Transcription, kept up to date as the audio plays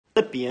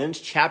Philippians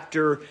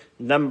chapter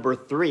number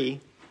 3.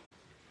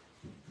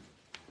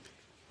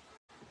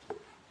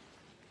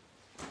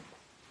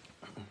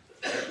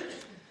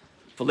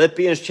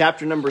 Philippians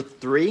chapter number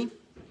 3.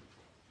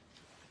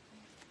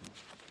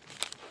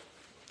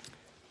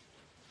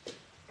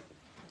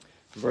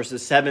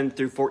 Verses 7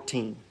 through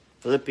 14.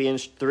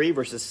 Philippians 3,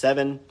 verses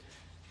 7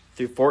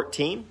 through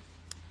 14. It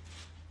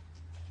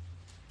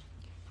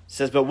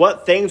says, "But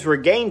what things were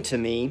gained to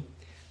me,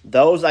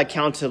 those I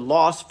counted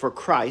loss for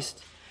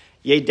Christ.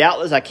 Yea,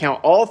 doubtless I count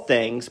all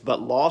things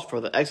but loss for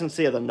the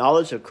excellency of the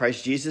knowledge of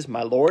Christ Jesus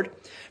my Lord,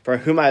 for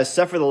whom I have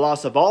suffered the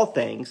loss of all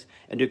things,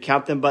 and do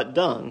count them but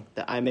dung,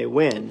 that I may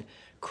win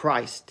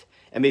Christ,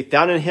 and be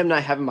found in him,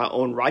 not having my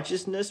own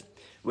righteousness,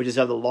 which is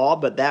of the law,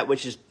 but that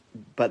which is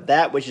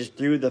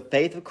through the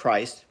faith of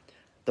Christ,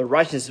 the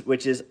righteousness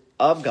which is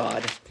of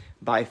God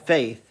by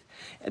faith,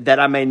 that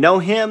I may know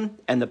him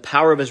and the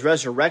power of his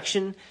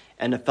resurrection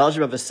and the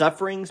fellowship of his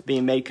sufferings,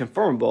 being made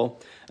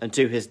conformable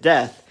unto his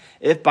death,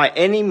 if by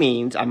any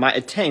means I might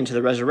attain to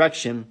the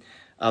resurrection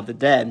of the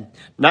dead.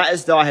 Not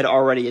as though I had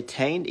already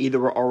attained, either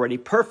were already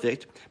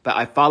perfect, but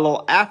I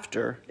follow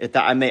after, if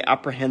that I may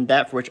apprehend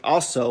that for which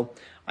also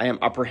I am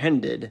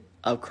apprehended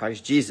of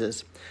Christ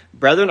Jesus.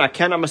 Brethren, I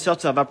cannot myself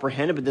to have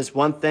apprehended, but this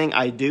one thing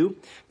I do,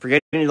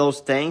 forgetting those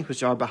things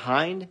which are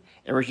behind,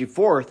 and reaching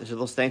forth into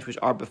those things which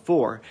are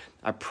before.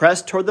 I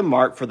press toward the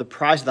mark for the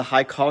prize of the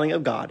high calling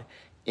of God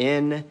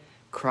in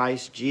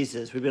Christ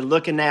Jesus." We've been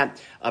looking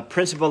at a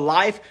principle of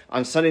life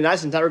on Sunday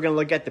nights, and now we're going to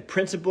look at the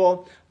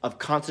principle of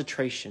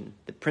concentration.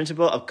 The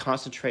principle of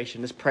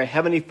concentration. Let's pray.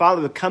 Heavenly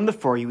Father, we come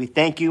before you. We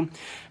thank you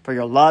for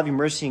your love, your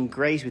mercy, and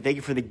grace. We thank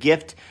you for the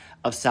gift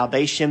of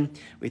salvation.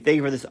 We thank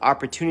you for this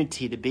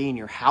opportunity to be in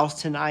your house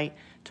tonight,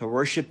 to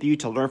worship you,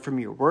 to learn from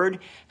your word.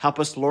 Help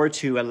us, Lord,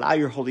 to allow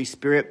your Holy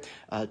Spirit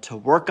to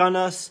work on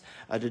us,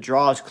 to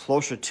draw us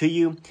closer to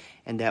you,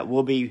 and that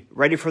we'll be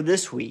ready for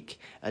this week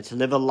to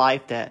live a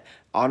life that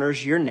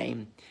honors your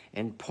name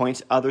and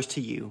points others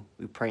to you.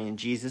 We pray in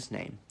Jesus'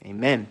 name.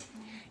 Amen.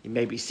 You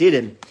may be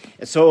seated.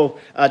 And so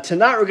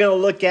tonight we're going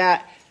to look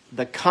at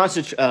the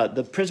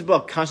principle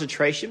of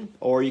concentration,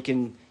 or you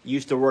can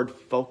use the word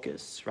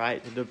focus,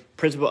 right? The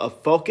principle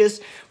of focus.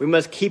 We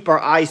must keep our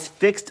eyes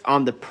fixed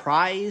on the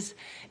prize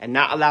and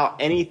not allow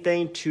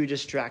anything to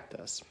distract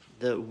us.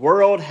 The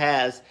world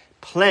has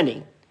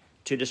plenty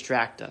to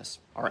distract us.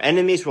 Our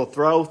enemies will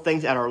throw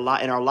things at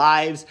in our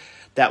lives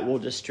that will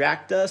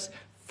distract us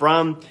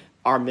from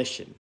our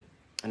mission.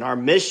 And our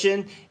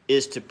mission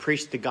is to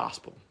preach the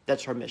gospel.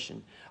 That's our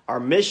mission. Our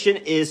mission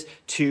is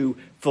to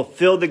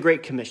fulfill the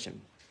Great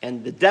Commission.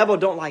 And the devil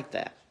don't like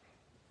that.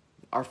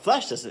 Our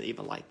flesh doesn't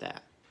even like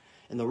that.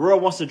 And the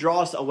world wants to draw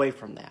us away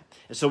from that.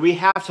 And so we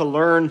have to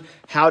learn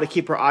how to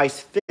keep our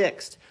eyes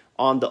fixed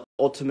on the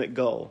ultimate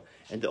goal.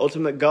 And the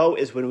ultimate goal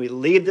is when we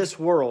leave this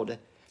world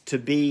to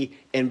be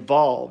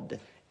involved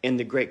in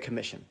the Great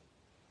Commission.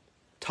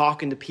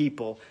 Talking to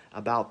people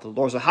about the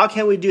Lord. So how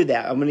can we do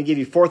that? I'm going to give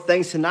you 4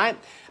 things tonight.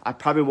 I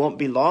probably won't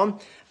be long,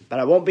 but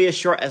I won't be as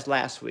short as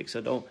last week.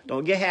 So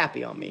don't get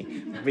happy on me.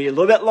 It'll be a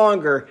little bit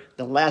longer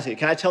than last week.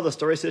 Can I tell the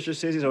story, Sister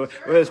Susie? So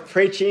we was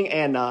preaching,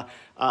 and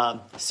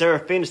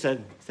Seraphina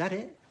said, "Is that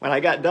it?" When I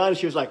got done,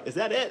 she was like, "Is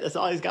that it? That's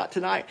all he's got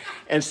tonight?"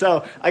 And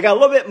so I got a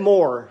little bit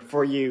more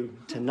for you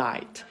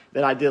tonight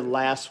than I did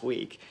last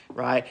week,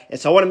 right? And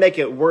so I want to make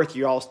it worth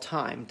your all's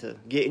time to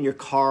get in your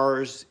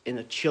cars in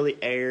the chilly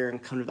air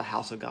and come to the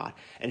house of God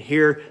and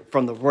hear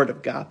from the Word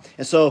of God.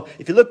 And so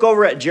if you look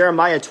over at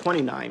Jeremiah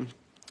 29,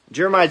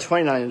 Jeremiah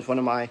 29 is one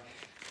of my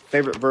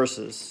favorite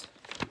verses.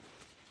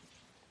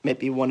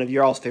 Maybe one of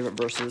your all's favorite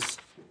verses.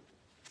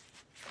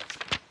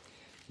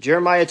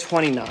 Jeremiah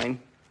 29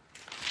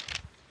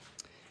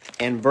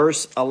 and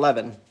verse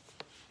 11.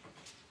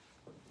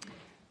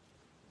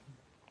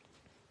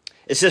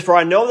 It says, "For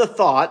I know the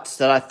thoughts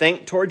that I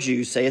think towards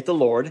you, saith the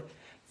Lord,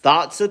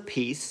 thoughts of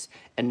peace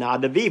and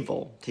not of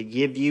evil, to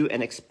give you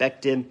an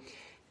expected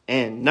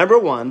end." Number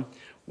one,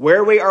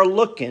 where we are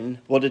looking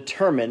will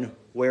determine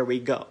where we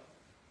go.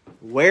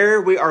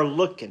 Where we are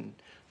looking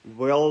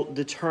will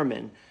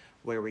determine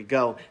where we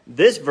go.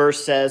 This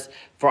verse says,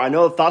 "For I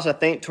know the thoughts I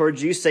think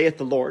towards you, saith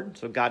the Lord."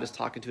 So God is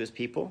talking to his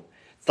people.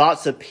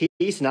 Thoughts of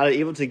peace, not of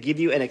evil, to give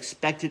you an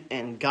expected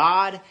end.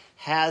 God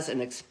has an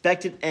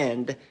expected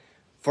end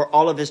for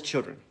all of his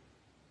children.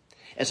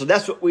 And so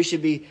that's what we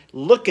should be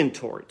looking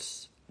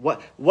towards.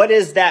 What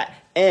is that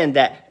end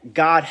that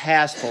God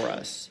has for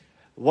us?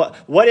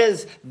 What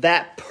is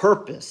that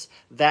purpose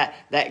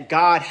that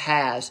God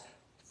has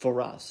for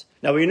us?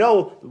 Now, we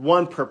know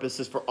one purpose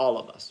is for all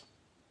of us.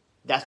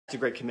 That's the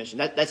Great Commission.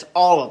 That's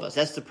all of us.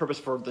 That's the purpose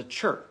for the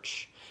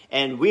church.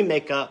 And we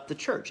make up the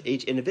church,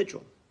 each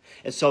individual.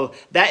 And so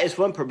that is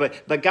one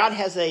purpose. But God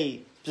has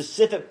a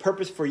specific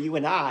purpose for you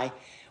and I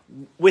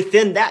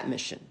within that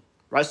mission.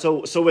 Right?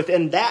 So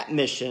within that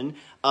mission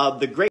of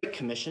the Great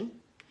Commission,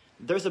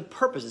 there's a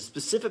purpose, a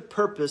specific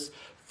purpose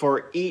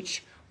for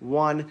each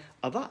one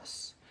of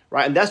us.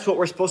 right? And that's what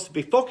we're supposed to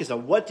be focused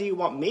on. What do you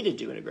want me to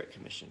do in a Great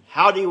Commission?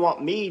 How do you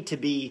want me to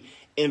be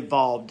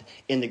involved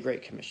in the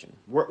Great Commission?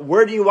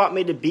 Where do you want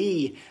me to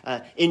be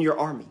in your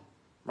army,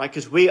 right?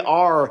 Because we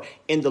are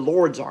in the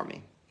Lord's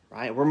army,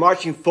 right? We're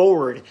marching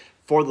forward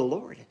for the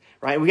Lord,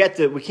 right?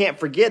 We can't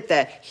forget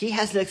that he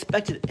has an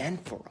expected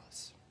end for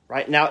us,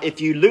 right? Now,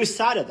 if you lose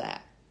sight of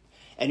that,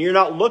 and you're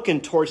not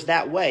looking towards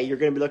that way, you're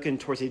going to be looking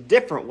towards a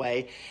different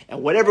way.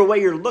 And whatever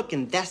way you're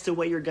looking, that's the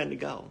way you're going to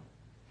go.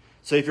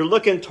 So if you're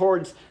looking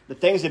towards the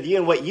things of you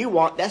and what you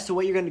want, that's the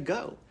way you're going to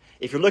go.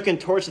 If you're looking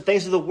towards the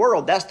things of the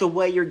world, that's the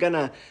way you're going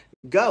to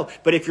go.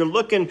 But if you're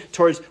looking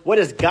towards what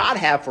does God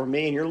have for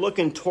me, and you're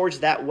looking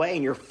towards that way,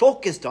 and you're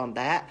focused on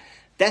that,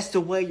 that's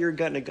the way you're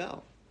going to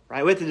go.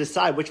 Right? We have to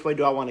decide, which way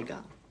do I want to go?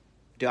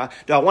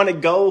 Do I want to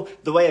go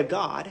the way of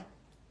God,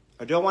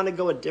 or do I want to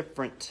go a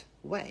different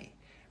way?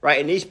 Right?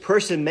 And each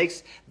person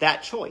makes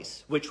that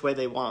choice, which way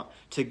they want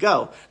to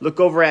go. Look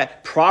over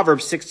at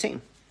Proverbs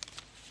 16.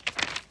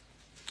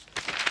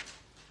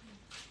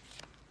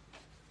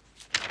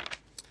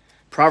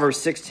 Proverbs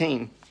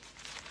 16.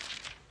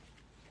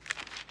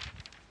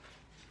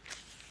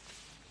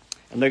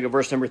 And look at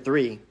verse number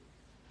 3. It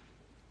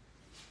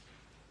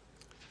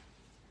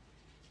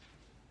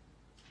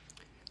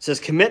says,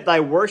 commit thy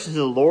works unto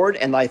the Lord,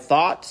 and thy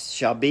thoughts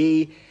shall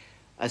be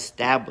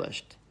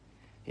established.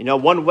 You know,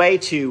 one way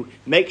to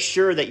make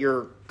sure that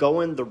you're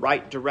going the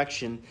right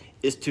direction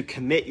is to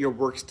commit your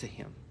works to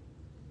him,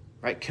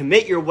 right?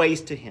 Commit your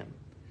ways to him.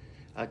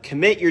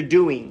 Commit your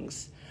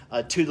doings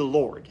to the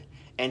Lord.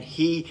 And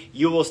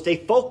you will stay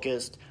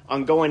focused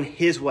on going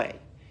his way.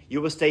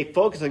 You will stay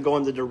focused on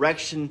going the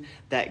direction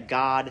that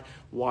God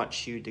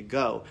wants you to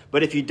go.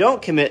 But if you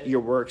don't commit your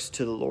works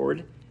to the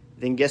Lord,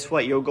 then guess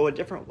what? You'll go a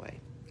different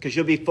way. Because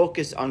you'll be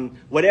focused on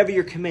whatever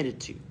you're committed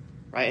to,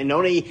 right? And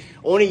only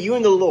you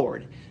and the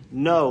Lord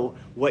know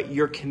what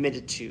you're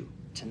committed to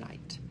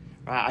tonight.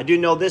 Right? I do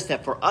know this,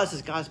 that for us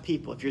as God's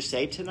people, if you're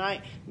saved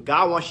tonight,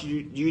 God wants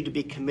you to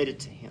be committed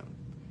to him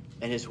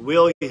and his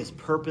will, his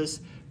purpose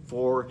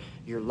for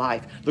your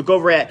life. Look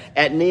over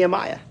at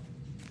Nehemiah.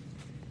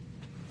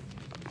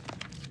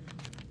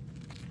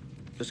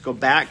 Let's go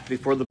back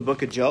before the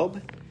book of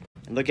Job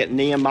and look at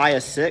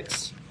Nehemiah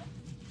 6.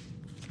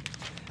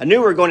 I knew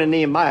we were going to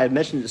Nehemiah. I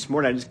mentioned it this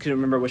morning. I just couldn't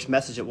remember which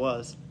message it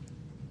was.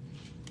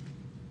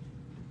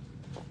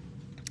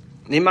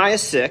 Nehemiah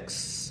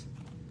 6,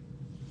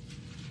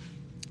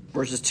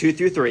 verses 2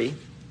 through 3.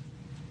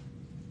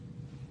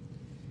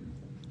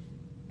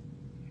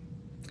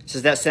 It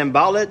says that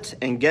Sanballat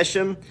and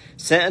Geshem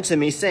sent unto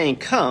me, saying,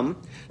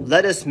 come,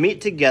 let us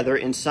meet together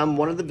in some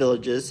one of the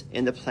villages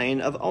in the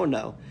plain of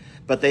Ono.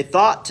 But they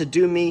thought to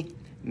do me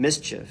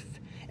mischief.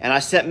 And I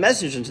sent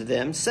messengers unto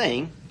them,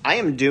 saying, I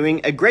am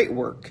doing a great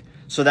work,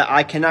 so that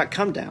I cannot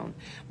come down.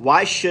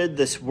 Why should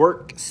this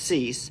work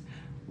cease?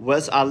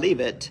 Was I leave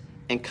it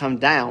and come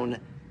down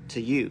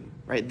to you?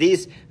 Right?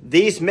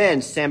 These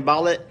men,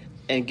 Sanballat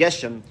and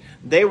Geshem,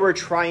 they were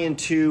trying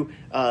to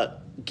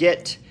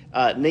get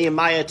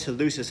Nehemiah to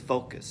lose his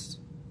focus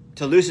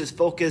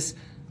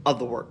of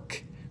the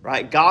work.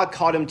 Right? God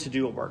called him to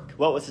do a work.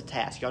 What was the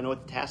task? Y'all know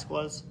what the task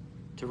was?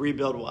 To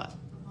rebuild what?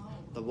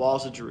 The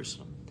walls of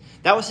Jerusalem.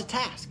 That was the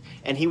task.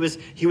 And he was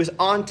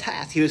on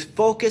task. He was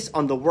focused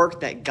on the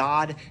work that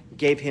God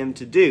gave him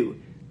to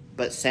do.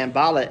 But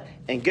Sanballat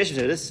and Geshem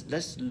said,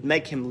 let's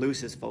make him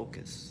lose his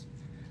focus.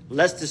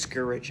 Let's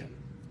discourage him,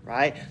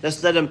 right?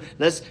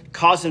 Let's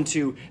cause him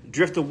to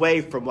drift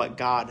away from what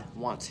God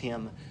wants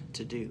him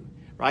to do,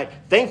 right?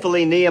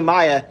 Thankfully,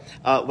 Nehemiah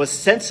was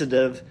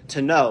sensitive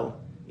to know,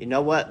 you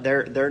know what?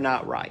 They're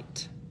not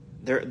right.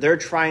 They're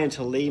trying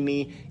to lead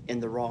me in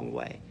the wrong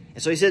way.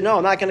 And so he said, no,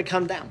 I'm not going to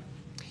come down.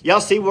 Y'all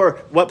see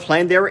what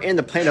plane they were in?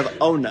 The plane of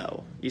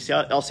Ono.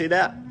 Y'all see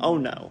that?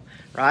 Ono,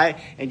 right?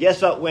 And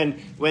guess what? When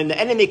the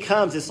enemy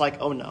comes, it's like,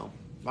 oh no.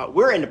 Right?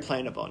 We're in the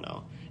plane of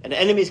Ono. And the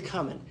enemy's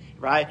coming,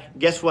 right?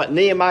 Guess what?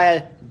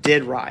 Nehemiah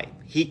did right.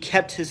 He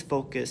kept his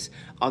focus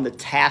on the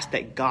task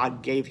that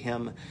God gave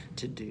him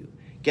to do.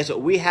 Guess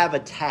what? We have a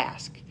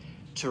task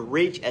to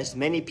reach as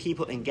many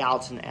people in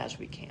Gallatin as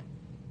we can.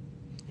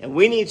 And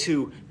we need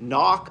to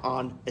knock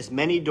on as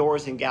many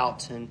doors in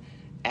Gallatin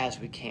as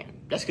we can.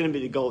 That's going to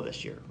be the goal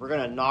this year. We're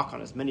going to knock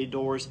on as many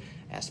doors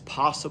as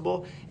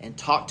possible and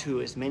talk to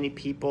as many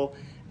people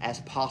as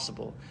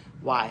possible.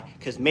 Why?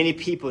 Because many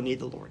people need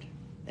the Lord.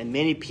 And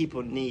many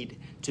people need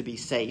to be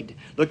saved.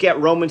 Look at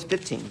Romans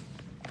 15.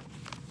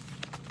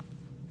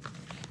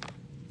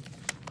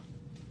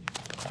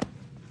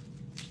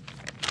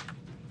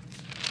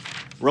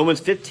 Romans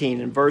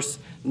 15 and verse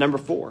number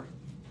 4.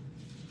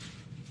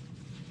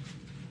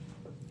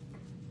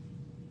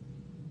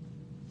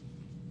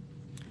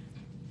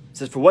 It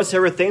says, for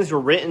whatsoever things were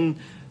written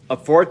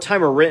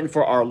aforetime were written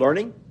for our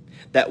learning,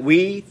 that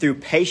we, through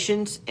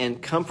patience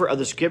and comfort of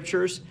the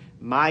Scriptures,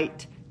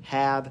 might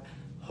have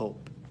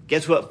hope.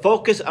 Guess what?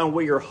 Focus on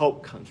where your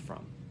hope comes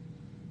from.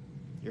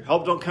 Your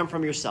hope don't come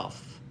from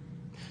yourself.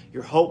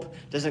 Your hope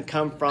doesn't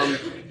come from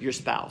your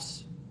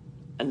spouse,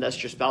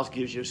 unless your spouse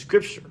gives you a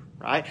Scripture,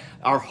 right?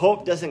 Our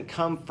hope doesn't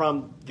come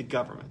from the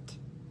government.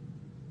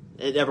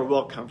 It never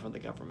will come from the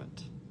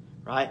government,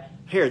 right?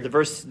 Here, the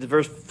verse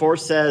 4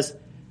 says,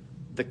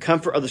 the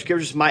comfort of the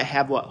scriptures might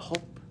have what?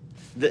 Hope.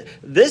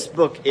 This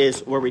book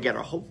is where we get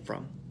our hope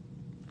from.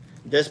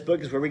 This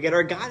book is where we get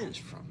our guidance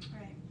from.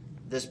 Right.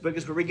 This book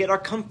is where we get our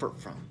comfort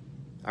from,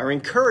 our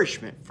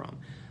encouragement from,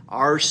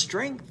 our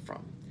strength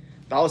from.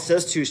 The Bible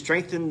says to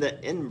strengthen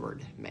the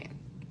inward man,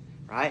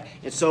 right?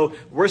 And so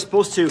we're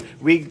supposed to,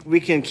 we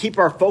can keep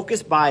our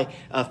focus by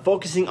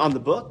focusing on the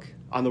book,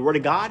 on the Word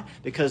of God,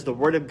 because the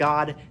Word of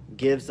God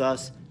gives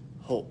us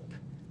hope,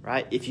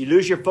 right? If you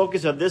lose your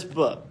focus of this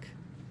book,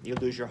 you'll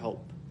lose your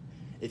hope.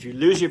 If you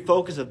lose your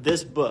focus of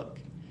this book,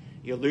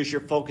 you'll lose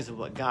your focus of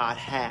what God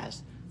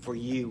has for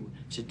you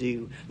to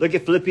do. Look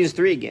at Philippians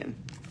 3 again.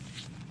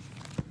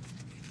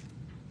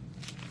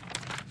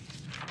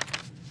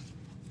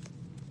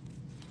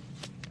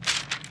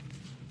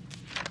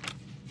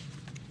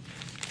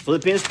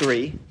 Philippians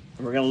 3,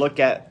 and we're going to look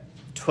at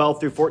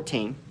 12 through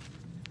 14.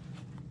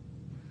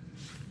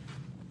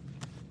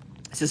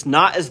 It says,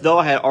 not as though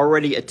I had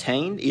already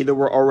attained, either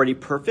were already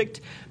perfect,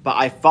 but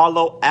I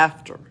follow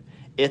after,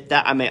 if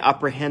that I may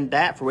apprehend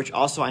that for which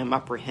also I am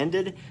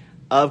apprehended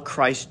of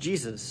Christ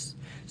Jesus.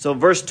 So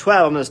verse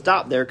 12, I'm going to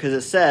stop there because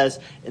it says,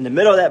 in the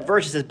middle of that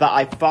verse, it says, but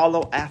I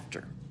follow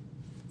after.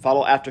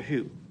 Follow after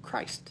who?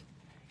 Christ.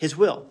 His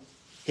will.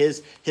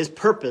 His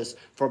purpose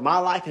for my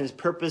life and his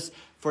purpose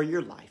for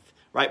your life.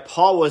 Right?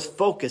 Paul was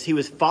focused. He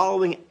was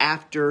following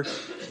after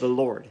the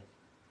Lord.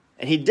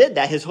 And he did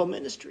that his whole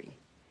ministry.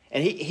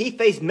 And he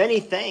faced many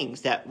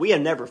things that we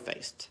have never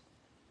faced.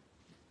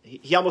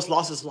 He almost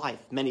lost his life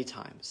many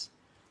times.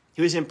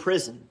 He was in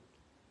prison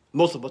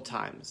multiple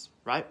times,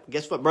 right?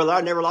 Guess what, brother?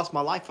 I never lost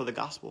my life for the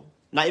gospel.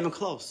 Not even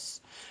close.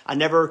 I've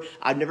never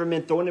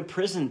been thrown in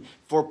prison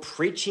for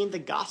preaching the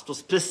gospel,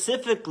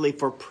 specifically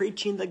for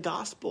preaching the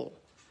gospel.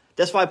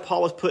 That's why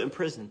Paul was put in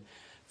prison,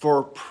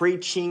 for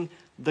preaching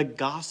the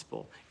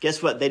gospel.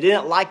 Guess what? They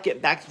didn't like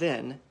it back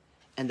then,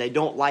 and they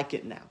don't like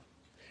it now.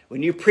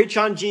 When you preach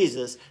on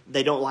Jesus,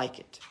 they don't like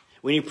it.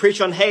 When you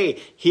preach on,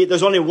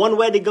 there's only one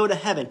way to go to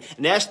heaven,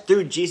 and that's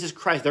through Jesus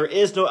Christ. There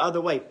is no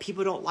other way.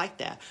 People don't like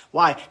that.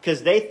 Why?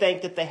 Because they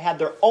think that they have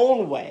their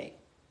own way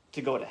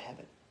to go to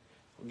heaven.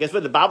 Well, guess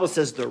what? The Bible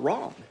says they're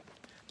wrong.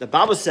 The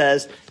Bible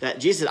says that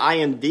Jesus said, I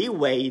am the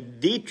way,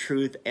 the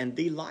truth, and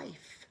the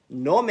life.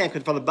 No man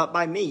could follow but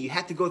by me. You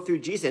have to go through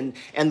Jesus,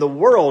 and the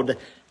world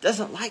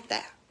doesn't like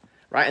that,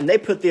 right? And they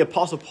put the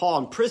Apostle Paul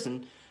in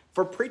prison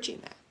for preaching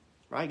that,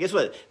 right? Guess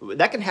what?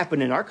 That can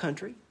happen in our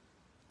country.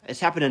 It's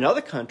happened in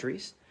other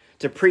countries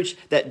to preach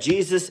that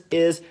Jesus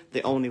is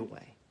the only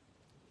way.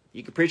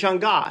 You can preach on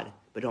God,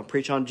 but don't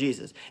preach on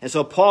Jesus. And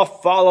so Paul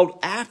followed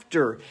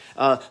after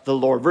the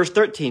Lord. Verse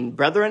 13,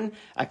 brethren,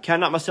 I count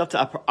not myself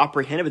to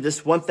apprehend, but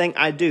this one thing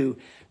I do,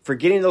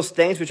 forgetting those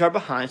things which are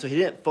behind. So he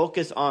didn't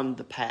focus on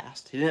the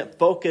past. He didn't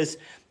focus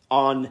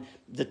on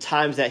the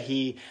times that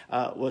he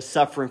was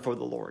suffering for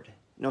the Lord.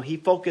 No, he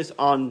focused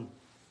on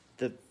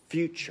the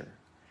future.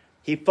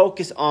 He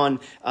focused on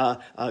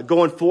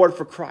going forward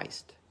for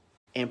Christ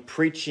and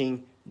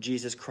preaching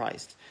Jesus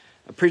Christ.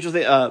 Preach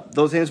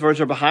those things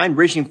which are behind,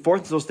 reaching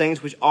forth to those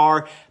things which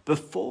are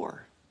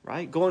before,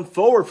 right? Going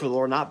forward for the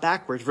Lord, not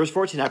backwards. Verse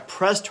 14, I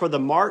press toward the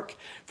mark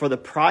for the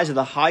prize of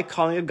the high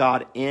calling of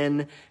God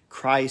in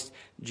Christ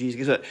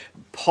Jesus.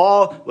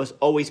 Paul was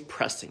always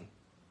pressing.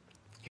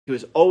 He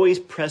was always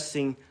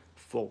pressing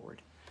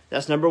forward.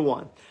 That's number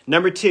one.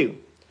 Number two,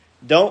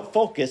 don't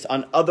focus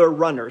on other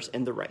runners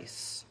in the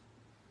race.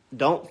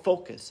 Don't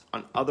focus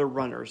on other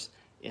runners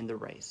in the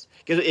race.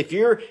 Because if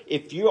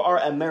you are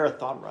a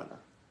marathon runner,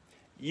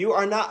 you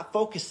are not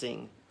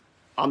focusing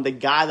on the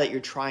guy that you're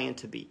trying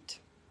to beat.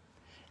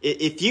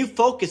 If you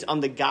focus on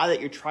the guy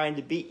that you're trying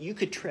to beat, you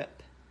could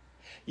trip.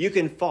 You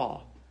can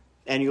fall,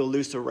 and you'll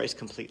lose the race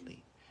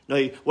completely.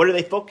 No, what are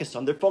they focused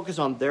on? They're focused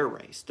on their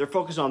race. They're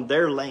focused on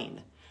their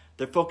lane.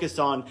 They're focused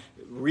on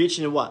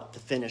reaching what? The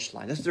finish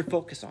line. That's what they're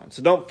focused on.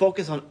 So don't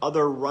focus on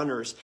other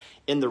runners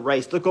in the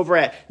race. Look over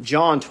at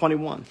John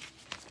 21.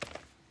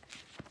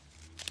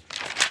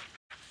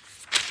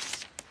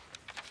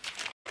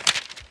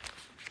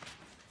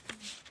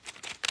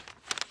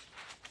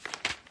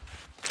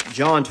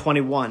 John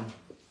 21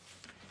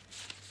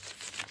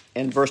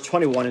 and verse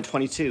 21 and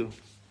 22.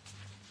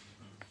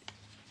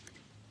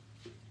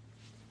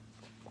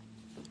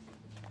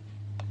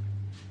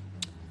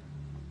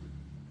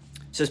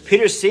 It says,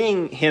 Peter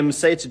seeing him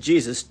say to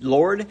Jesus,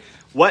 Lord,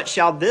 what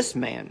shall this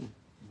man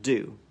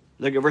do?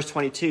 Look at verse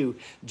 22.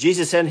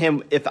 Jesus said to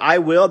him, if I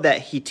will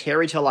that he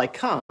tarry till I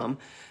come,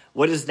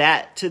 what is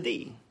that to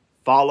thee?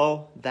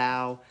 Follow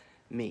thou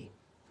me.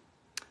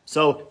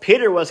 So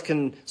Peter was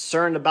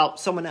concerned about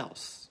someone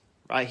else.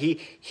 Right?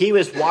 He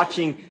was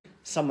watching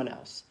someone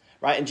else,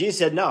 right? And Jesus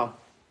said, no,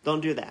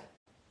 don't do that.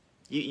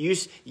 You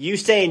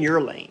stay in your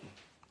lane,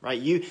 right?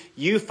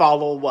 You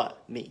follow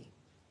what? Me,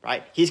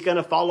 right? He's going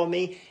to follow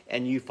me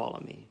and you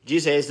follow me.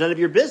 Jesus said, it's none of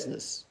your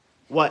business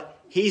what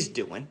he's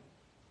doing.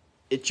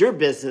 It's your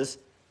business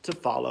to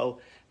follow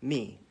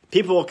me.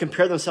 People will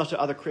compare themselves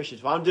to other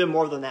Christians. Well, I'm doing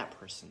more than that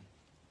person.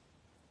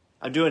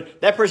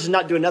 That person's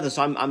not doing nothing,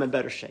 so I'm in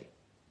better shape.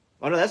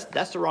 Well, no,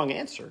 that's the wrong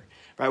answer.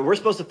 Right? We're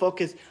supposed to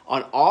focus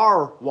on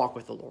our walk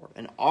with the Lord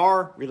and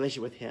our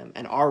relationship with him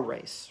and our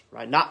race,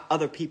 right? Not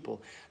other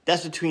people.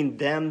 That's between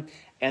them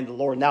and the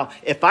Lord. Now,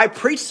 if I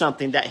preach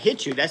something that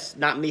hits you, that's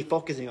not me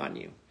focusing on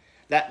you.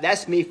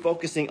 That's me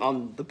focusing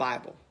on the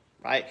Bible,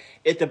 right?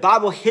 If the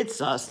Bible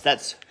hits us,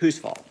 that's whose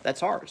fault?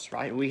 That's ours,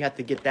 right? And we have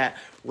to get that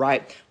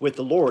right with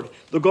the Lord.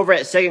 Look over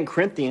at 2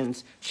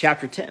 Corinthians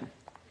chapter 10.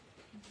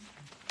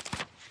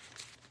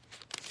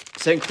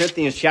 2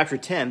 Corinthians chapter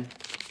 10.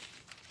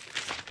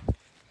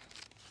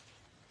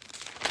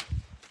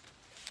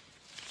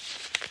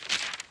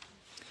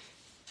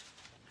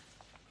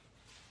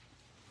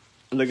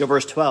 And look at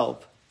verse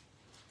 12.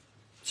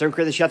 2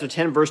 Corinthians chapter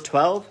 10, verse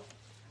 12.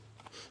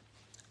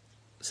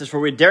 It says,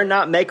 "For we dare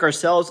not make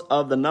ourselves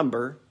of the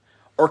number,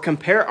 or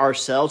compare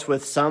ourselves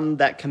with some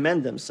that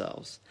commend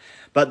themselves.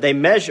 But they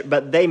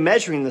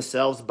measuring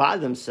themselves by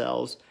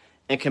themselves,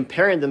 and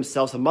comparing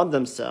themselves among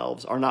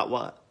themselves, are not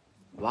what?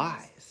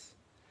 Wise."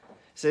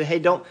 So,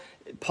 hey,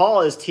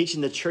 Paul is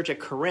teaching the church at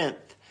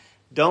Corinth,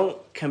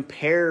 don't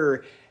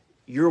compare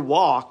your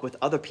walk with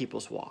other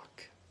people's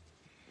walk.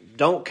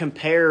 Don't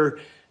compare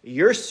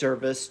your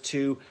service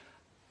to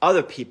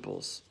other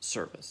people's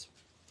service.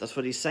 That's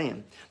what he's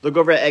saying. Look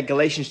over at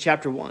Galatians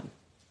chapter 1.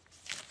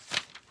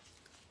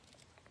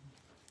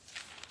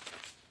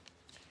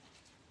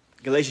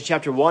 Galatians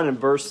chapter 1 and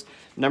verse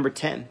number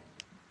 10. It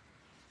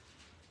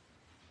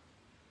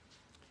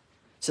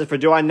says, "For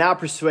do I now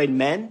persuade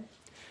men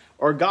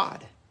or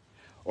God?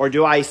 Or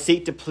do I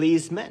seek to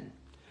please men?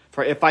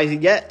 For if I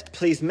yet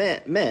please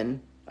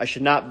men, I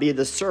should not be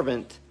the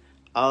servant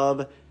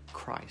of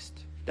Christ."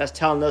 That's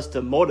telling us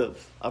the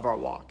motive of our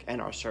walk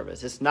and our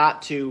service. It's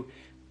not to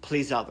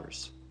please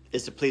others.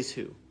 It's to please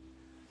who?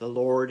 The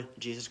Lord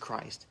Jesus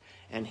Christ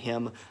and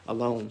him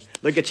alone.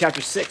 Look at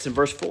chapter 6 and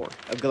verse 4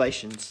 of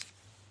Galatians.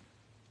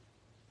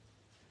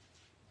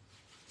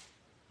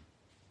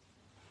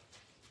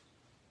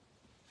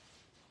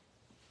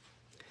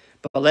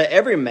 "But let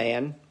every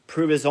man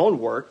prove his own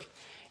work,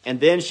 and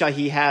then shall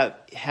he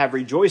have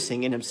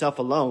rejoicing in himself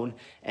alone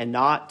and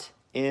not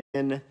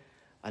in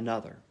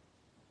another."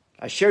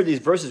 I shared these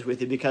verses with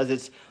you because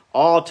it's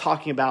all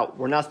talking about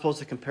we're not supposed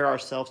to compare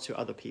ourselves to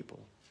other people.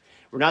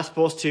 We're not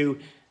supposed to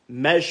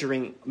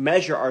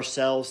measure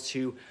ourselves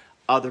to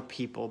other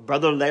people.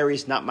 Brother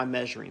Larry's not my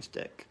measuring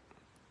stick.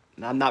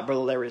 And I'm not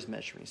Brother Larry's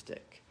measuring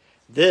stick.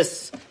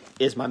 This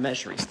is my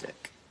measuring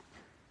stick.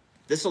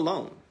 This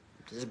alone.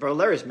 This is Brother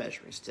Larry's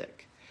measuring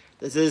stick.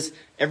 This is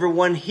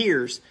everyone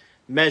here's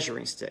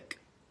measuring stick.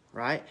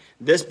 Right?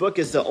 This book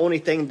is the only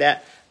thing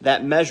that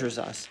measures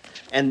us.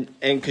 And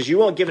because you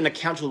won't give an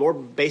account to the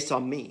Lord based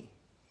on me.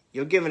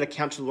 You'll give an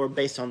account to the Lord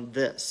based on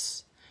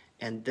this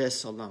and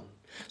this alone.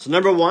 So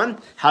number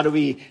one, how do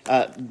we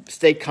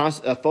stay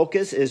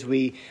focused? Is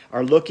we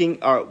are looking,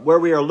 where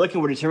we are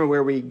looking will determine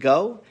where we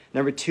go.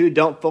 Number two,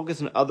 don't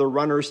focus on other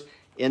runners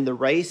in the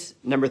race.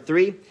 Number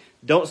three,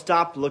 don't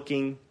stop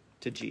looking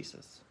to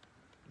Jesus.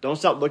 Don't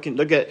stop looking.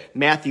 Look at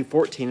Matthew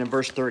 14 and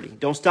verse 30.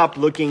 Don't stop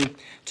looking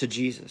to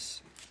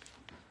Jesus.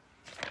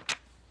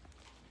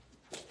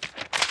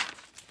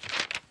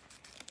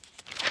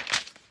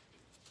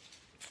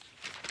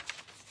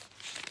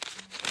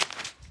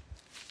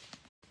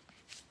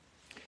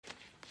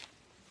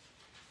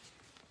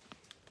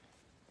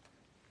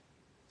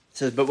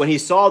 It says, "But when he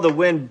saw the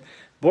wind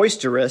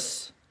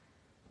boisterous,"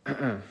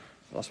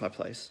 lost my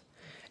place,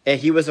 "and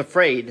he was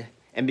afraid,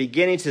 and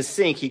beginning to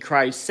sink, he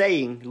cried,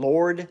 saying,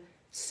 Lord,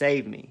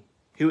 save me."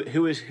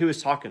 Who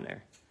was talking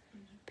there?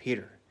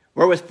 Peter.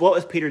 What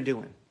was Peter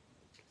doing?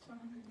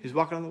 He was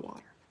walking on the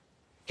water.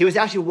 He was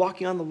actually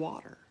walking on the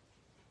water.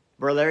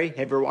 Brother Larry, have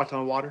you ever walked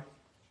on water?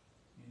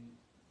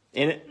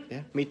 In it?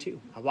 Yeah, me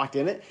too. I walked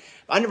in it.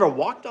 I never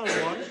walked on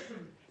the water.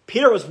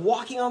 Peter was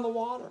walking on the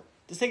water.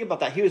 Just think about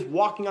that. He was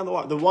walking on the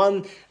water. The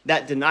one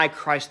that denied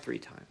Christ 3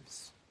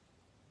 times.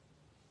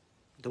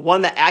 The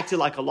one that acted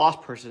like a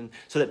lost person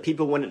so that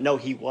people wouldn't know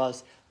he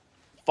was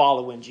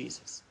following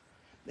Jesus.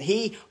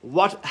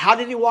 How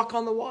did he walk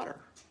on the water?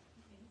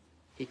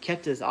 He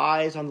kept his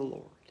eyes on the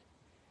Lord.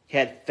 He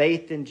had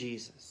faith in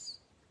Jesus.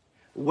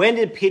 When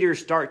did Peter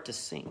start to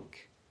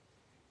sink?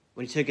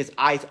 When he took his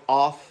eyes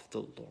off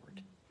the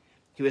Lord.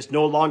 He was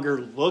no longer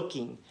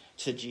looking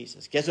to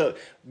Jesus.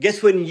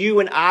 Guess when you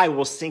and I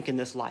will sink in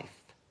this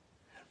life?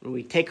 When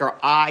we take our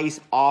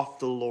eyes off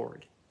the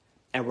Lord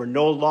and we're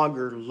no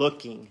longer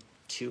looking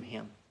to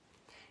him.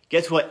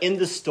 Guess what? In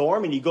the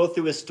storm, and you go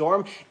through a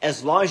storm,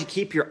 as long as you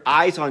keep your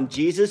eyes on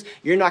Jesus,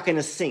 you're not going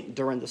to sink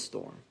during the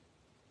storm.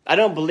 I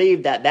don't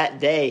believe that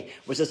day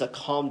was just a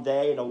calm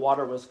day and the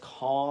water was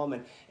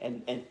calm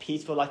and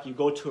peaceful, like you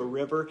go to a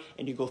river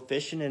and you go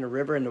fishing in a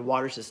river and the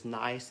water's just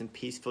nice and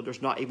peaceful.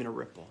 There's not even a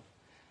ripple.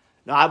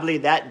 No, I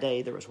believe that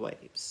day there was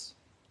waves.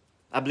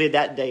 I believe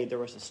that day there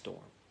was a storm.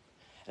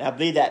 And I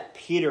believe that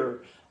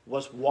Peter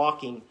was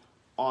walking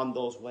on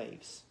those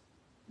waves,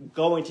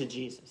 going to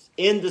Jesus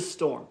in the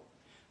storm.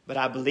 But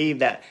I believe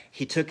that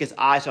he took his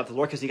eyes off the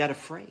Lord because he got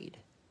afraid.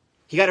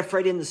 He got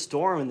afraid in the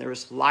storm, and there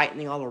was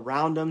lightning all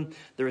around him.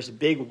 There was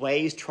big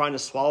waves trying to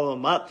swallow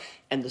him up,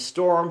 and the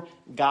storm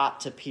got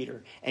to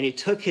Peter. And he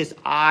took his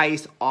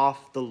eyes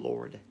off the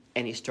Lord,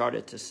 and he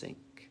started to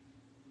sink.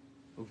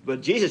 But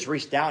Jesus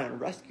reached down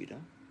and rescued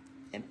him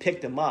and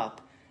picked him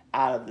up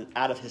out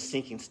of his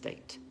sinking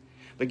state.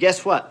 But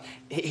guess what?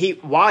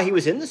 While he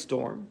was in the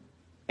storm,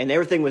 and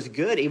everything was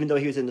good, even though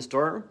he was in the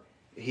storm,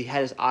 he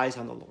had his eyes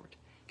on the Lord.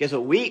 Guess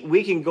what?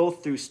 We can go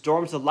through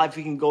storms of life.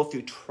 We can go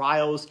through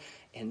trials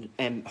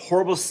and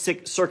horrible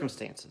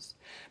circumstances.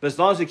 But as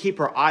long as we keep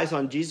our eyes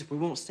on Jesus, we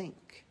won't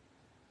sink.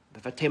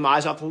 But if I take my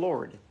eyes off the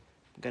Lord,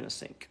 I'm going to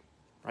sink.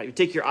 Right? You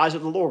take your eyes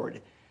off the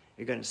Lord,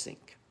 you're going to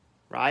sink.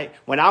 Right?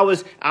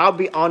 I'll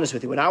be honest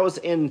with you, when I was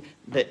in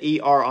the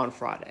ER on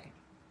Friday,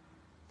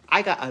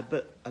 I got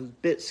a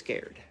bit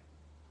scared.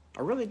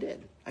 I really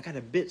did. I got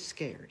a bit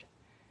scared.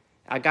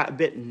 I got a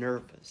bit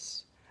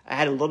nervous. I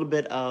had a little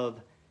bit of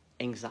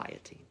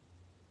anxiety.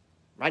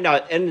 Right now,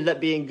 it ended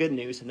up being good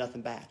news and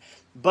nothing bad.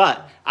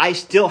 But I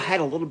still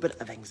had a little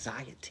bit of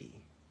anxiety.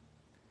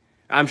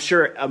 I'm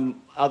sure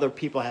other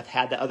people have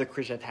had that. Other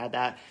Christians have had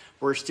that.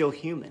 We're still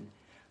human.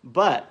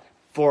 But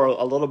for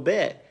a little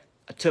bit,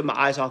 I took my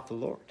eyes off the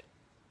Lord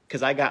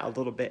because I got a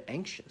little bit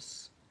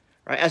anxious.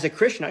 Right? As a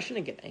Christian, I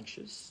shouldn't get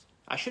anxious.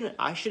 I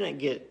shouldn't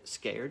get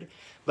scared.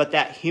 But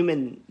that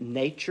human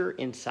nature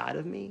inside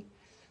of me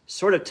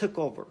sort of took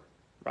over.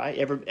 Right?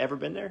 Ever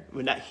been there?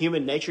 When that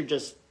human nature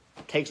just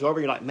takes over,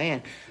 you're like,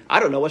 man,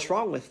 I don't know what's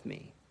wrong with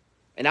me.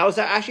 And I was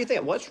actually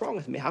thinking, what's wrong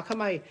with me? How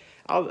come I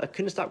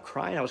couldn't stop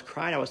crying? I was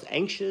crying. I was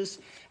anxious.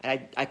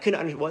 And I couldn't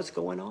understand what's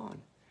going on.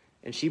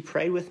 And she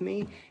prayed with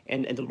me.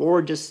 And the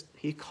Lord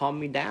he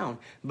calmed me down.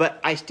 But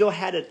I still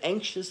had an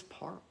anxious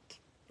part.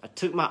 I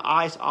took my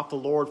eyes off the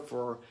Lord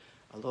for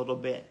a little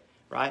bit.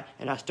 Right?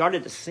 And I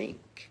started to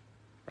sink.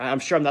 Right? I'm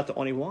sure I'm not the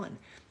only one.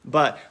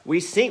 But we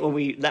sink when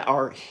we let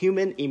our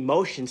human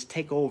emotions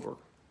take over.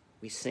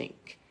 We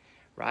sink.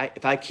 Right?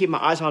 If I keep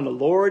my eyes on the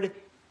Lord,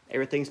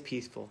 everything's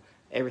peaceful.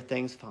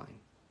 Everything's fine.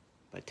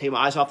 But take my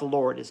eyes off the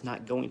Lord, it's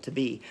not going to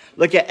be.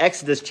 Look at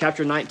Exodus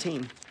chapter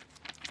 19.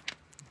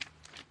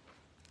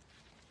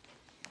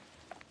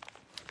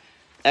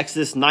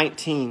 Exodus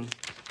 19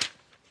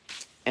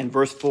 and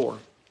verse 4.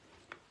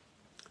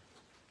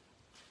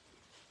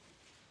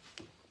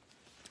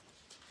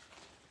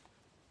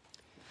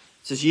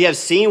 It says, "Ye have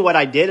seen what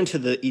I did unto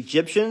the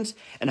Egyptians,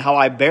 and how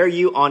I bare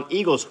you on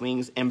eagle's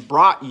wings, and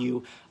brought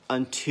you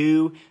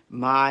unto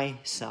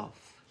myself."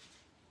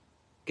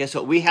 Guess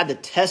what? We have the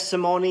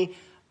testimony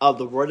of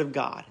the Word of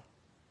God,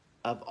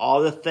 of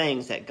all the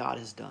things that God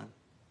has done.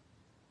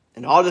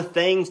 And all the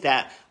things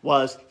that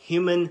was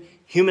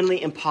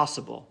humanly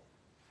impossible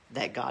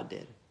that God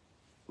did.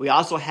 We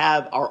also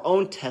have our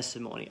own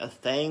testimony of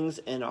things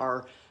in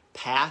our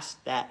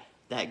past that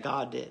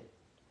God did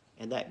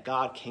and that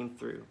God came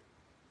through.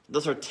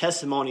 Those are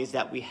testimonies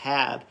that we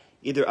have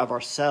either of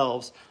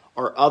ourselves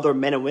or other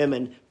men and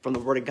women from the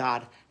Word of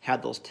God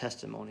have those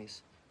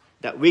testimonies.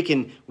 That we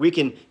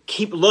can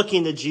keep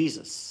looking to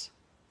Jesus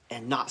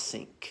and not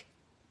sink.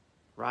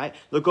 Right?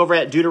 Look over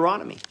at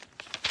Deuteronomy.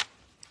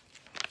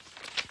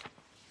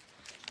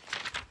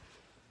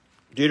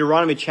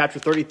 Deuteronomy chapter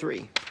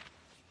 33.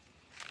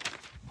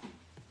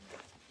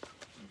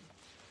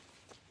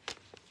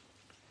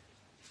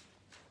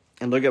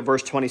 And look at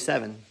verse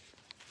 27.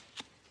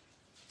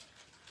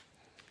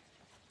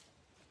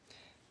 It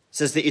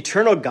says, "The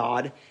eternal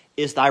God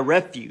is thy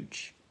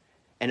refuge,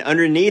 and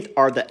underneath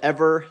are the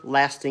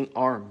everlasting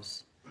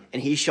arms.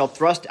 And he shall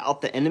thrust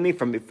out the enemy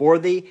from before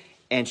thee,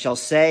 and shall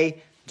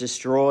say,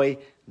 destroy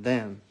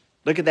them."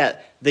 Look at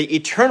that. The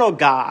eternal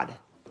God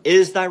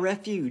is thy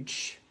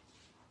refuge.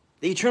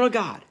 The eternal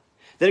God.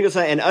 Then it goes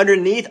on, and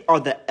underneath are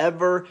the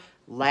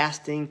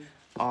everlasting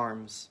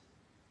arms.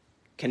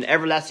 Can the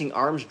everlasting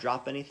arms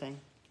drop anything?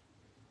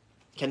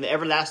 Can the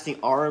everlasting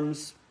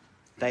arms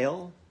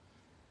fail?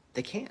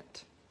 They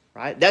can't.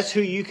 Right? That's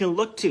who you can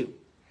look to.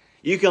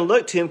 You can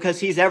look to him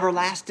because he's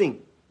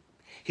everlasting.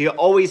 He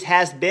always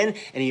has been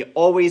and he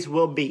always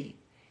will be.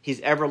 He's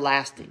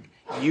everlasting.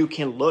 You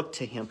can look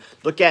to him.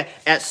 Look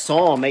at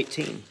Psalm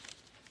 18.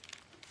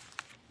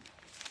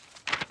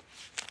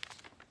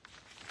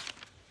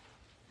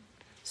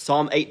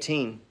 Psalm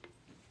 18.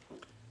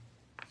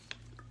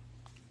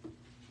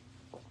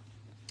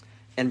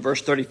 And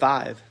verse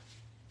 35.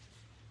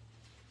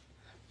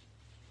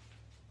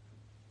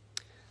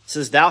 It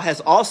says, "Thou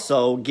hast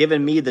also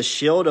given me the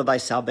shield of thy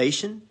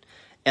salvation,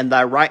 and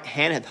thy right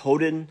hand hath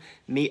holden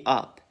me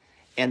up,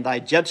 and thy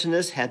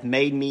gentleness hath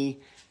made me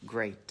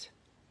great."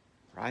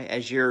 Right?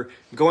 As you're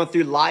going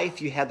through life,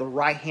 you have the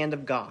right hand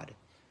of God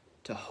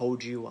to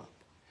hold you up.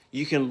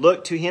 You can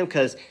look to him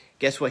because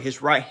guess what?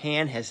 His right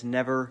hand has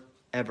never,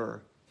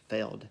 ever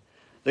failed.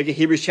 Look at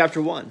Hebrews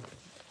chapter 1.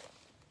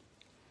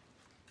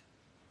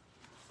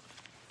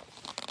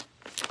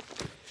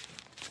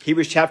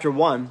 Hebrews chapter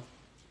 1.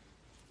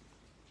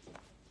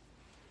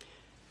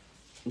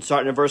 And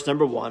starting in verse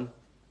number 1.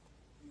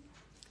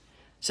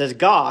 It says,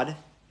 "God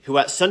who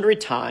at sundry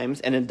times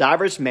and in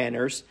divers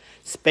manners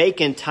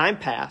spake in time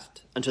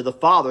past unto the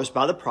fathers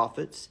by the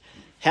prophets,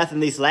 hath in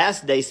these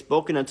last days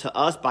spoken unto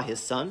us by his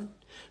Son,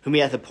 whom he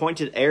hath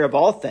appointed heir of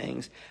all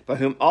things, by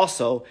whom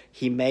also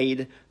he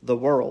made the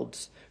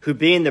worlds, who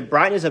being the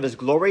brightness of his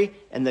glory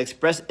and the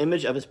express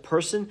image of his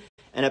person,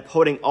 and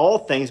upholding all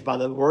things by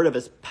the word of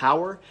his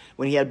power,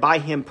 when he had by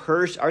him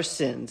purged our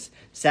sins,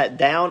 sat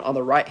down on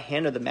the right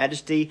hand of the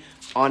majesty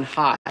on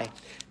high,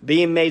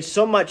 being made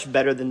so much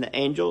better than the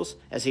angels,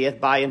 as he hath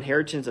by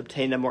inheritance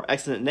obtained a more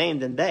excellent name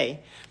than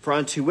they. For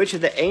unto which of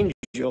the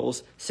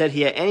angels said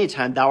he at any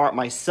time, Thou art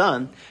my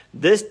son,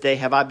 this day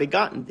have I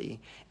begotten thee.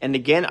 And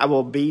again I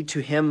will be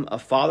to him a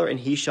father, and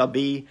he shall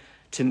be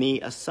to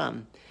me a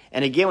son.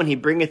 And again when he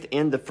bringeth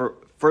in the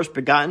first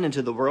begotten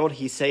into the world,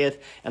 he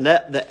saith, and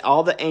let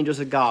all the angels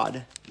of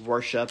God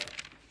worship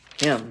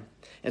him.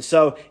 And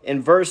so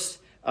in verse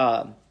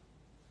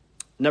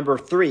number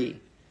 3,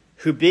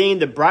 who being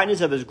the brightness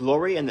of his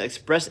glory and the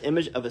express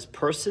image of his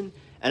person,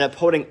 and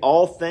upholding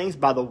all things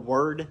by the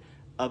word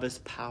of his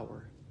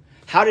power.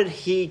 How did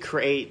he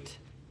create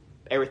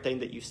everything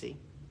that you see?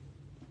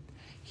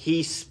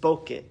 He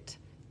spoke it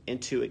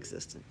into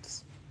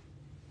existence.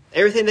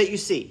 Everything that you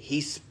see, he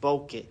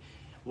spoke it.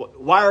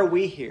 Why are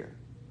we here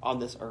on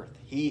this earth?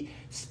 He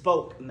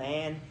spoke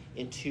man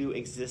into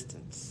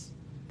existence.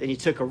 Then he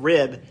took a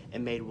rib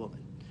and made woman.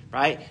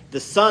 Right? The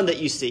sun that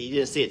you see, you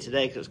didn't see it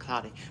today because it was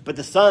cloudy, but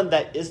the sun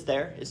that is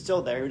there, is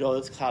still there, even though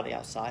it's cloudy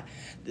outside.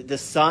 The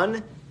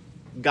sun,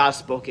 God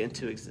spoke it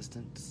into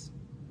existence.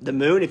 The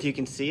moon, if you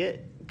can see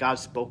it, God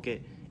spoke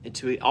it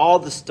into it. All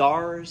the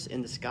stars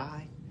in the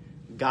sky,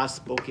 God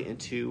spoke it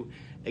into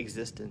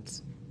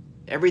existence.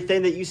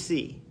 Everything that you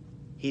see,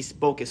 he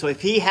spoke it. So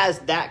if he has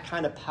that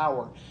kind of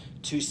power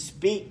to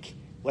speak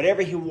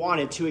whatever he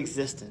wanted to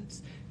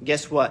existence,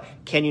 guess what?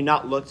 Can you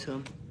not look to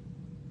him?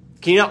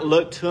 Can you not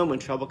look to him when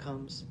trouble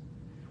comes,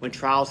 when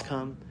trials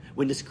come,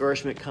 when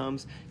discouragement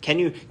comes? Can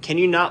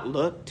you not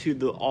look to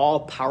the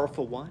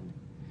all-powerful one?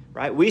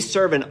 Right? We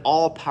serve an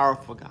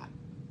all-powerful God.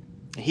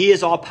 He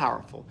is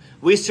all-powerful.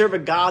 We serve a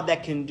God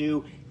that can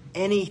do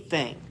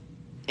anything.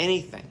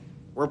 Anything.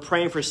 We're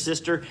praying for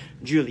Sister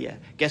Julia.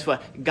 Guess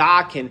what?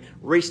 God can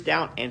reach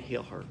down and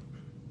heal her.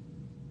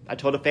 I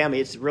told the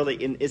family it's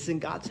in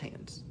God's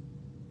hands.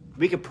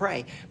 We could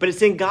pray, but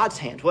it's in God's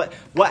hands. What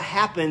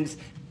happens,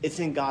 it's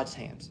in God's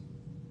hands.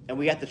 And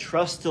we have to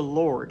trust the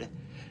Lord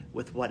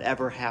with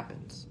whatever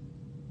happens.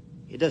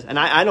 He does. And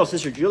I know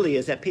Sister Julie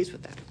is at peace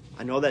with that.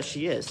 I know that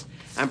she is.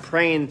 I'm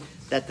praying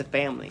that the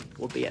family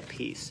will be at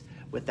peace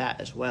with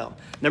that as well.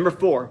 Number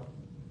 4,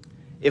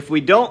 if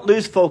we don't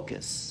lose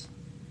focus,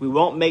 we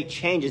won't make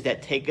changes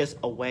that take us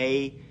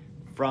away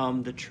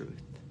from the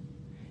truth.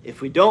 If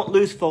we don't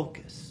lose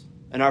focus,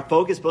 and our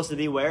focus is supposed to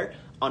be where?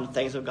 On the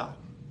things of God,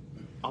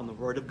 on the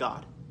Word of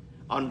God.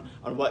 On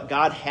what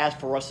God has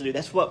for us to do.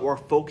 That's what our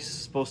focus is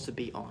supposed to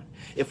be on.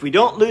 If we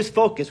don't lose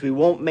focus, we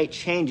won't make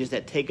changes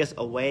that take us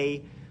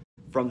away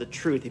from the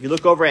truth. If you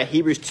look over at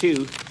Hebrews 2,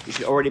 you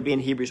should already be in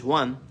Hebrews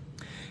 1.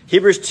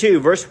 Hebrews 2,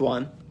 verse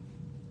 1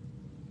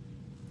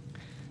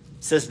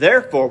 says,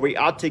 Therefore we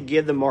ought to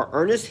give the more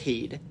earnest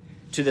heed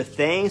to the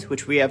things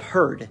which we have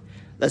heard,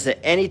 lest at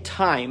any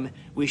time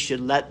we should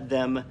let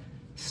them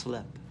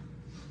slip.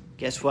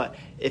 Guess what?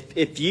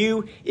 If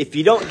you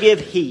don't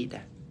give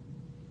heed,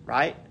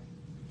 right?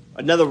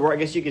 Another word, I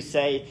guess you could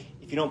say,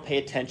 if you don't pay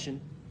attention,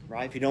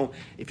 right?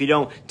 If you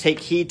don't take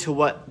heed to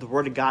what the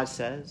Word of God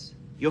says,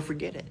 you'll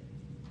forget it.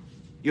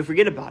 You'll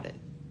forget about it.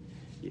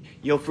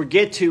 You'll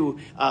forget to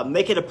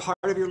make it a part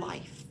of your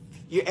life,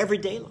 your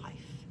everyday life,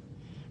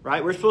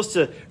 right? We're supposed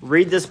to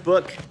read this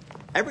book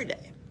every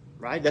day,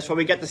 right? That's why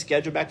we got the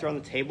schedule back there on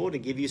the table to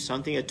give you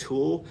something, a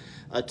tool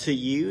to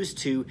use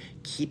to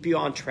keep you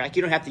on track.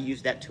 You don't have to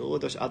use that tool.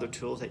 There's other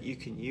tools that you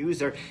can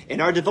use. Or in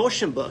our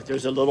devotion book,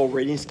 there's a little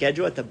reading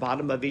schedule at the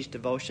bottom of each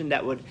devotion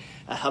that would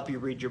help you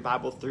read your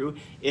Bible through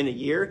in a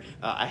year.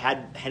 I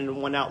had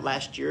one out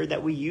last year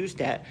that we used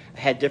that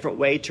had different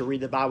way to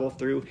read the Bible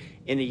through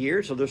in a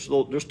year. So there's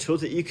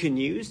tools that you can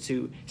use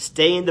to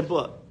stay in the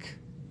book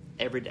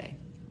every day.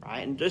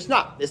 Right? And it's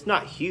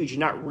not huge. You're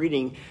not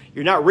reading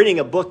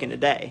a book in a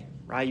day,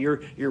 right? You're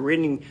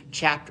reading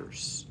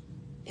chapters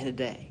in a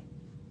day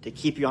to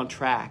keep you on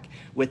track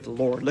with the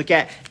Lord. Look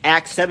at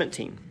Acts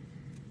 17.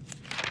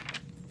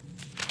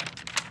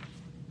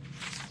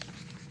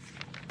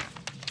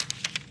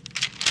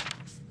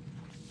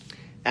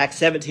 Acts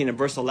 17 and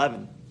verse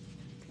 11.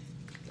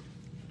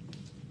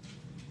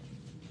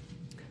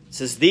 It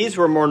says, These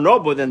were more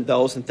noble than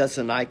those in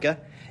Thessalonica,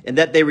 in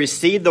that they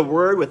received the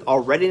word with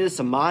all readiness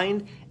of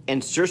mind,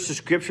 and search the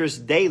scriptures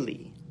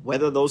daily,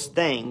 whether those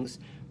things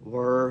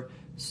were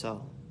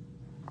so.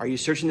 Are you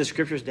searching the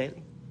scriptures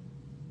daily?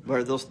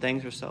 Whether those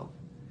things are so?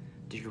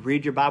 Do you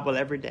read your Bible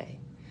every day?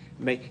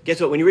 Guess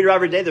what? When you read your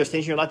Bible every day, there's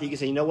things in your life that you can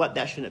say, you know what?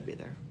 That shouldn't be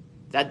there.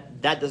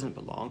 That doesn't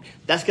belong.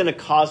 That's going to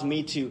cause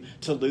me to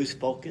lose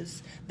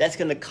focus. That's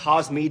going to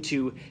cause me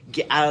to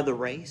get out of the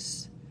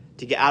race,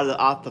 to get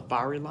off the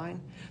firing line.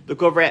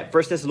 Look over at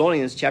 1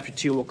 Thessalonians chapter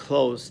 2. We'll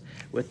close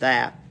with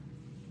that.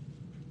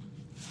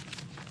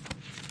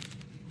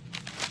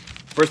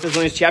 1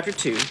 Thessalonians chapter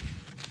 2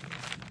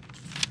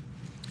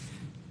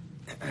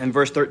 and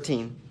verse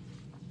 13.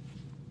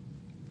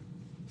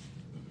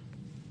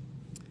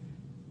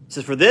 It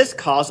says, "For this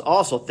cause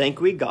also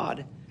thank we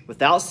God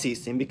without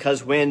ceasing,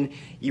 because when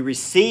ye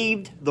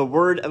received the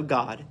word of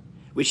God,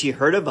 which ye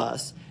heard of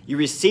us, you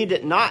received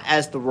it not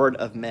as the word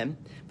of men,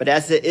 but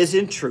as it is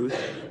in truth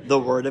the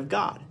word of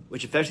God,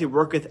 which effectually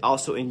worketh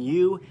also in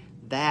you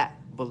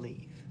that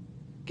believe."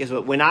 Guess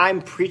what? When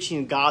I'm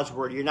preaching God's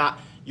word, you're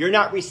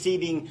not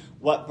receiving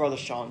what Brother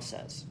Sean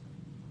says.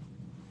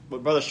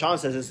 What Brother Sean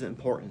says isn't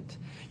important.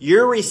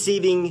 You're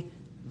receiving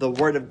the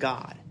word of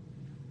God,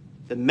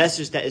 the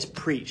message that is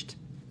preached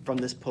from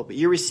this pulpit.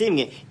 You're receiving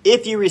it.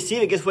 If you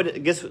receive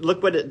it,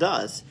 look what it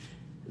does.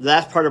 The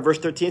last part of verse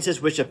 13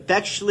 says, "which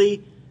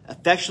effectually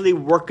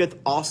worketh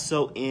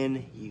also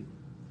in you."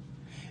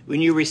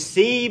 When you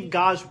receive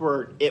God's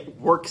word, it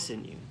works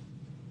in you.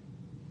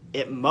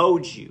 It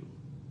molds you.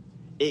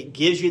 It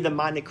gives you the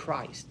mind of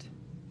Christ.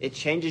 It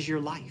changes your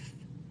life.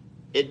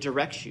 It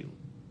directs you.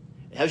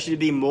 It helps you to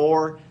be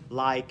more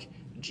like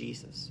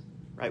Jesus.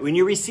 Right? When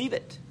you receive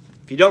it.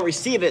 If you don't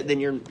receive it, then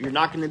you're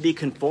not going to be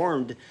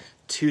conformed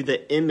to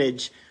the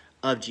image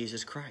of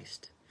Jesus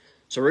Christ.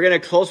 So we're going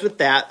to close with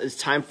that. It's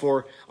time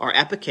for our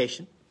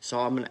application. So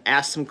I'm going to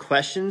ask some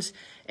questions,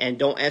 and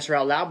don't answer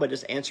out loud, but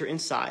just answer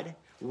inside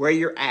where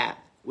you're at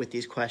with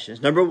these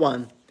questions. Number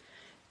one,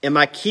 am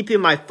I keeping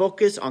my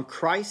focus on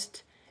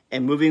Christ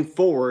and moving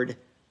forward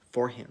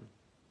for him?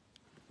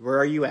 Where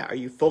are you at? Are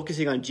you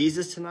focusing on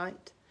Jesus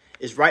tonight?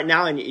 Is right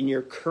now in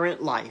your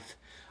current life,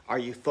 are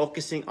you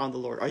focusing on the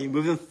Lord? Are you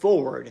moving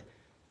forward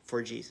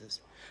for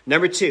Jesus?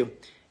 Number two,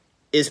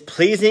 is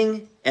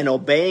pleasing and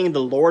obeying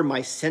the Lord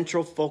my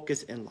central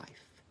focus in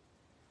life?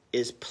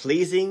 Is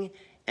pleasing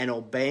and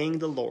obeying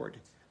the Lord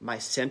my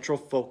central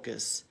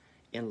focus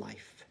in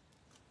life?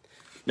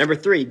 Number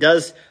three,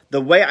 does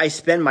the way I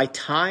spend my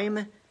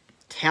time,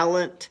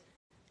 talent,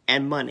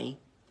 and money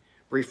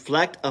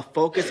reflect a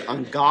focus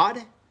on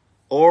God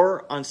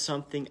or on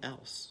something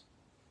else?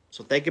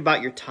 So think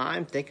about your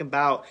time. Think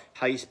about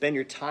how you spend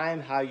your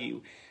time, how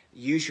you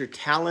use your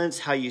talents,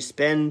 how you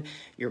spend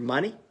your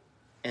money.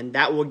 And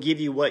that will give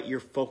you what your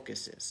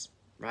focus is,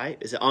 right?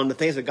 Is it on the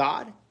things of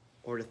God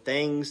or the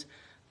things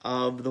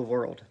of the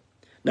world?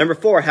 Number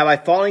four, have I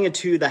fallen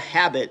into the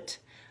habit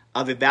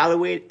of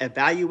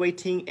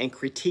evaluating and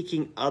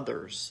critiquing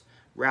others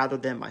rather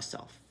than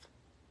myself?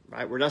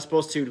 Right? We're not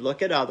supposed to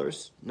look at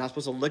others, not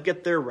supposed to look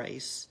at their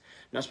race,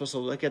 not supposed to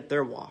look at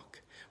their walk.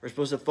 We're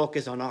supposed to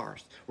focus on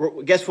ours.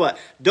 Guess what?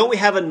 Don't we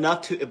have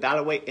enough to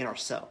evaluate in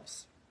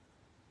ourselves?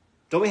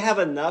 Don't we have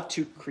enough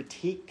to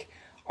critique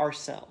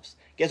ourselves?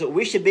 Guess what?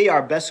 We should be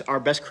our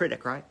best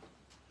critic, right?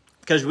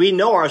 Because we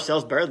know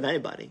ourselves better than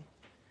anybody.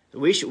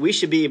 We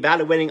should be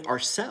evaluating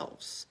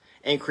ourselves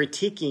and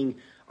critiquing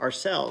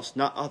ourselves,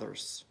 not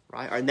others,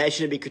 right? And they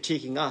shouldn't be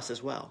critiquing us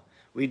as well.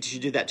 We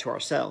should do that to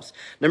ourselves.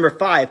 Number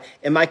five,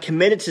 am I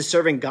committed to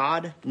serving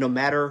God no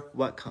matter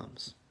what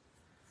comes?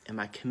 Am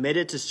I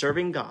committed to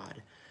serving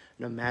God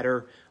no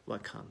matter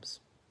what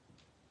comes?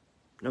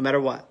 No matter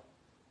what.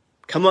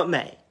 Come what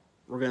may,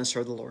 we're going to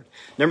serve the Lord.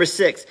 Number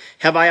six,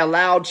 have I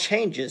allowed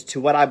changes to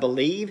what I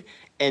believe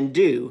and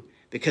do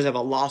because of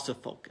a loss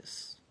of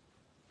focus?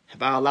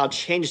 Have I allowed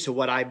changes to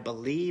what I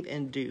believe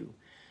and do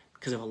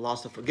because of a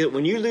loss of focus?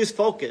 When you lose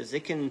focus,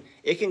 it can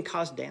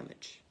cause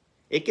damage.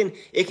 It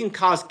can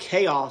cause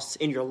chaos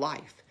in your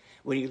life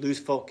when you lose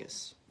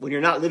focus. When you're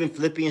not living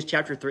Philippians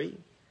chapter 3,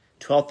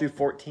 12 through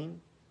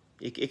 14,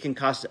 it can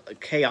cause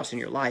chaos in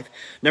your life.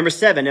 Number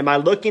seven, am I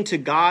looking to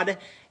God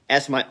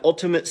as my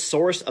ultimate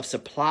source of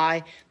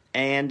supply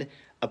and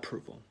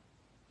approval?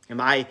 Am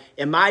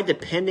I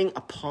depending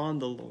upon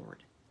the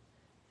Lord?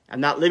 I'm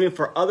not living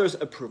for others'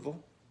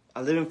 approval.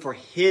 I'm living for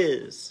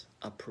his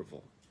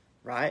approval,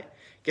 right?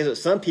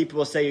 Because some people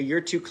will say,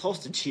 you're too close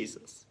to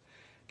Jesus.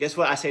 Guess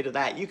what I say to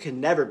that? You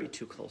can never be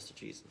too close to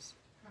Jesus,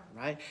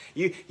 right?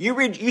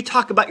 You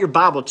talk about your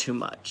Bible too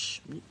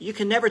much. You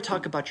can never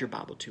talk about your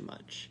Bible too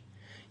much.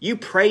 You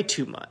pray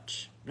too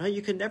much. No,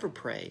 you can never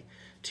pray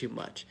too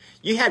much.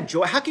 You have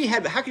joy. How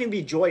can you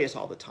be joyous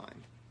all the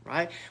time,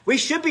 right? We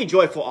should be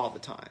joyful all the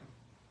time,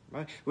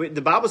 right?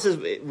 The Bible says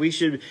we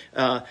should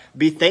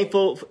be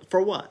thankful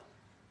for what?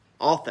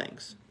 All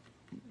things.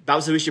 The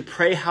Bible says we should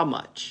pray how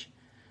much?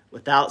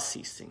 Without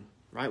ceasing,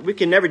 right? We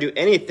can never do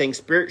anything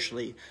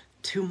spiritually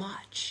too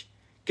much.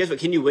 Guess what?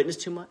 Can you witness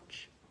too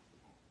much?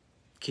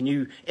 Can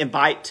you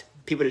invite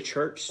people to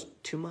church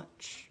too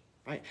much?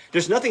 Right?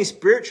 There's nothing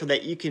spiritual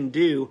that you can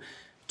do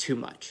too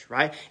much,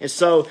 right? And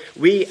so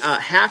we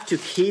have to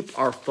keep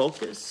our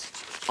focus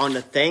on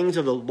the things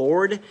of the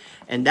Lord,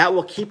 and that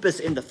will keep us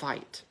in the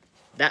fight.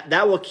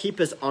 That will keep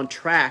us on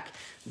track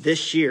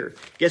this year.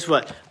 Guess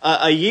what?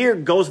 A year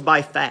goes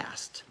by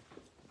fast,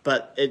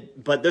 but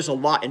there's a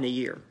lot in a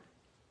year,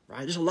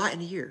 right? There's a lot in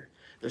a year.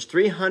 There's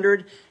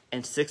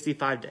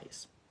 365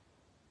 days.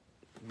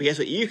 But guess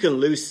what? You can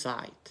lose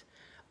sight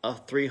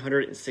of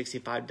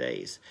 365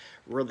 days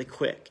really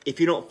quick if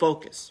you don't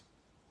focus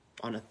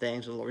on the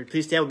things of the Lord.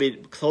 Please stand. We'll be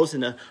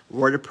closing a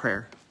word of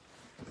prayer.